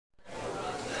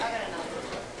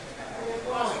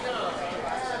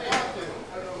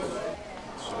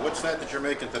What's that you're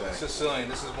making today? Sicilian.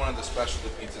 This is one of the specialty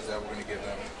pizzas that we're going to give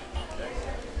them.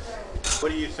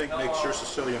 What do you think makes your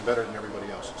Sicilian better than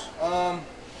everybody else's? The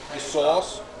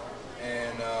sauce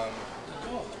and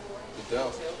the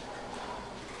dough.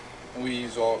 And we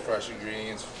use all fresh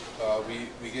ingredients.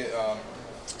 We get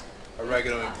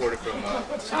oregano imported from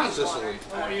Sicily.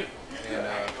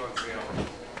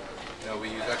 And we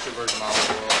use extra virgin olive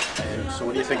oil. And so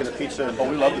what do you think of the pizza? Oh,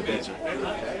 we love the pizza.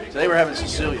 Today we're having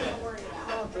Sicilian,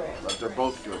 but they're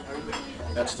both good.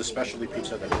 That's the specialty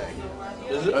pizza of the day.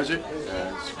 Is it? Is it?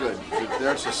 Yeah, it's good.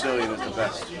 Their Sicilian is the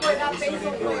best.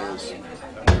 It really is.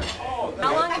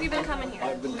 How long have you been coming here?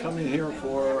 I've been coming here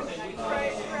for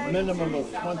a minimum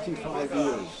of 25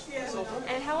 years.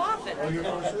 And how often?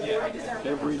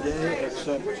 Every day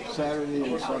except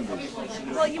Saturday and Sundays.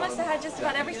 Well, you must have had just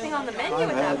about everything on the menu I've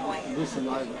at that point. had, listen,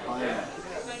 I've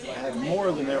had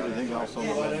more than everything else on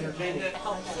the menu.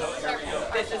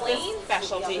 This is his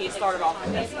specialty. He started off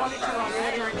with this one.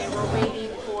 And they were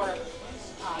waiting for him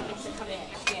to come in.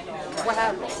 What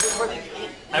happened?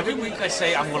 Every week I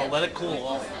say I'm going to let it cool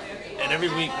off, and every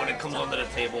week when it comes onto the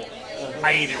table,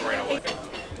 I eat it right away.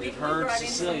 We've heard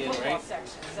Sicilian, right?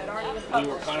 We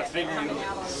were kind of figuring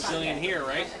Sicilian here,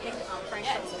 right?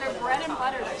 Yeah, it's their bread and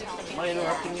butter. Am I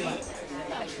interrupting you?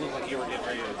 It looked like you were getting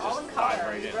ready to just dive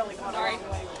right in. Sorry.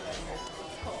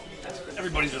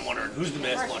 Everybody's been wondering, who's the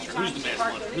mass luncher? Who's the mass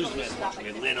luncher? Who's the mass luncher? We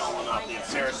had Lynn Olinoff, we had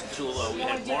Sarah Satullo, we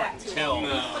had Martin Till, we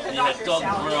had Doug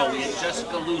Brill, we had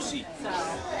Jessica Lucy.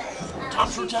 Tom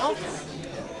Frutel?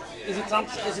 Is it Tom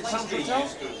Frutel?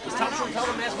 Is Tom Frutel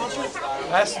the mass muncher?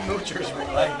 Mass moochers,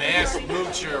 right? Mass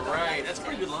moocher, right. That's a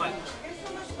pretty good line.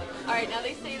 All right, now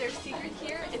they say their secret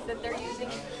here is that they're using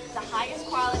the highest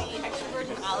quality extra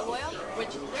virgin olive oil,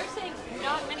 which they're saying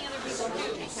not many other people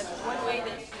do, because it's one way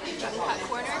that you can cut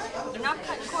corners. They're not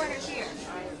cutting corners here.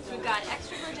 So we've got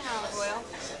extra virgin olive oil,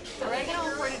 oregano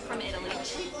imported from Italy.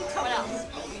 What else?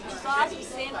 Sauce with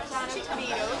San Marzano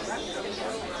tomatoes,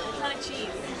 a ton of cheese.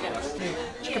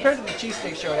 Compared to the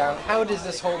cheesesteak showdown, how does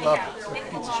this hold up with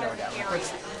Pizza Showdown?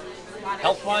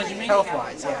 Health-wise, you mean?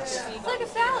 Health-wise, yes. It's like a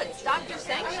salad. It's doctor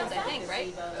sanctions, I think,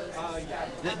 right?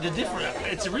 The difference,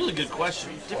 it's a really good question.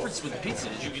 The difference with pizza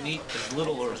is you can eat as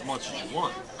little or as much as you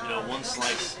want. You know, one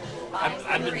slice.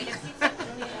 I've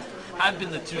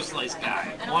been the two-slice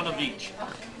guy, one of each.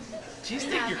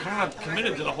 Cheesesteak, you're kind of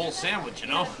committed to the whole sandwich, you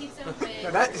know?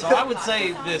 So I would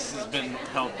say this has been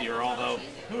healthier, although,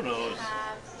 who knows?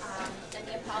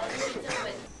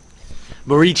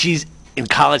 Morici's in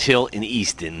College Hill in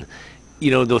Easton. You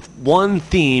know, the one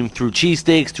theme through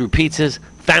cheesesteaks, through pizzas,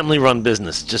 family-run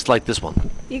business, just like this one.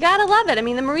 You gotta love it. I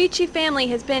mean, the Morici family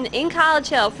has been in College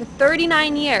Hill for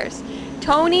 39 years.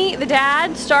 Tony, the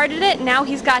dad, started it. Now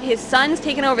he's got his sons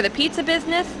taking over the pizza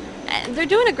business. And they're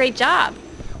doing a great job.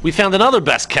 We found another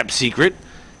best-kept secret,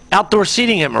 outdoor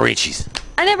seating at Morici's.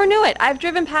 I never knew it. I've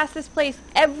driven past this place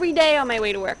every day on my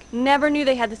way to work. Never knew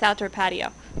they had this outdoor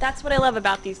patio. That's what I love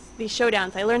about these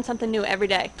showdowns. I learn something new every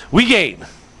day. Week 8,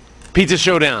 Pizza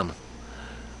Showdown.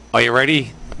 Are you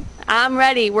ready? I'm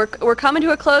ready. We're coming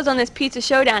to a close on this Pizza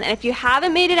Showdown, and if you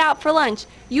haven't made it out for lunch,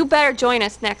 you better join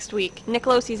us next week.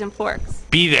 Nicklosi's and Forks.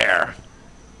 Be there.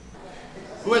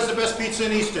 Who has the best pizza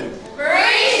in Easton?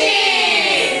 Morici!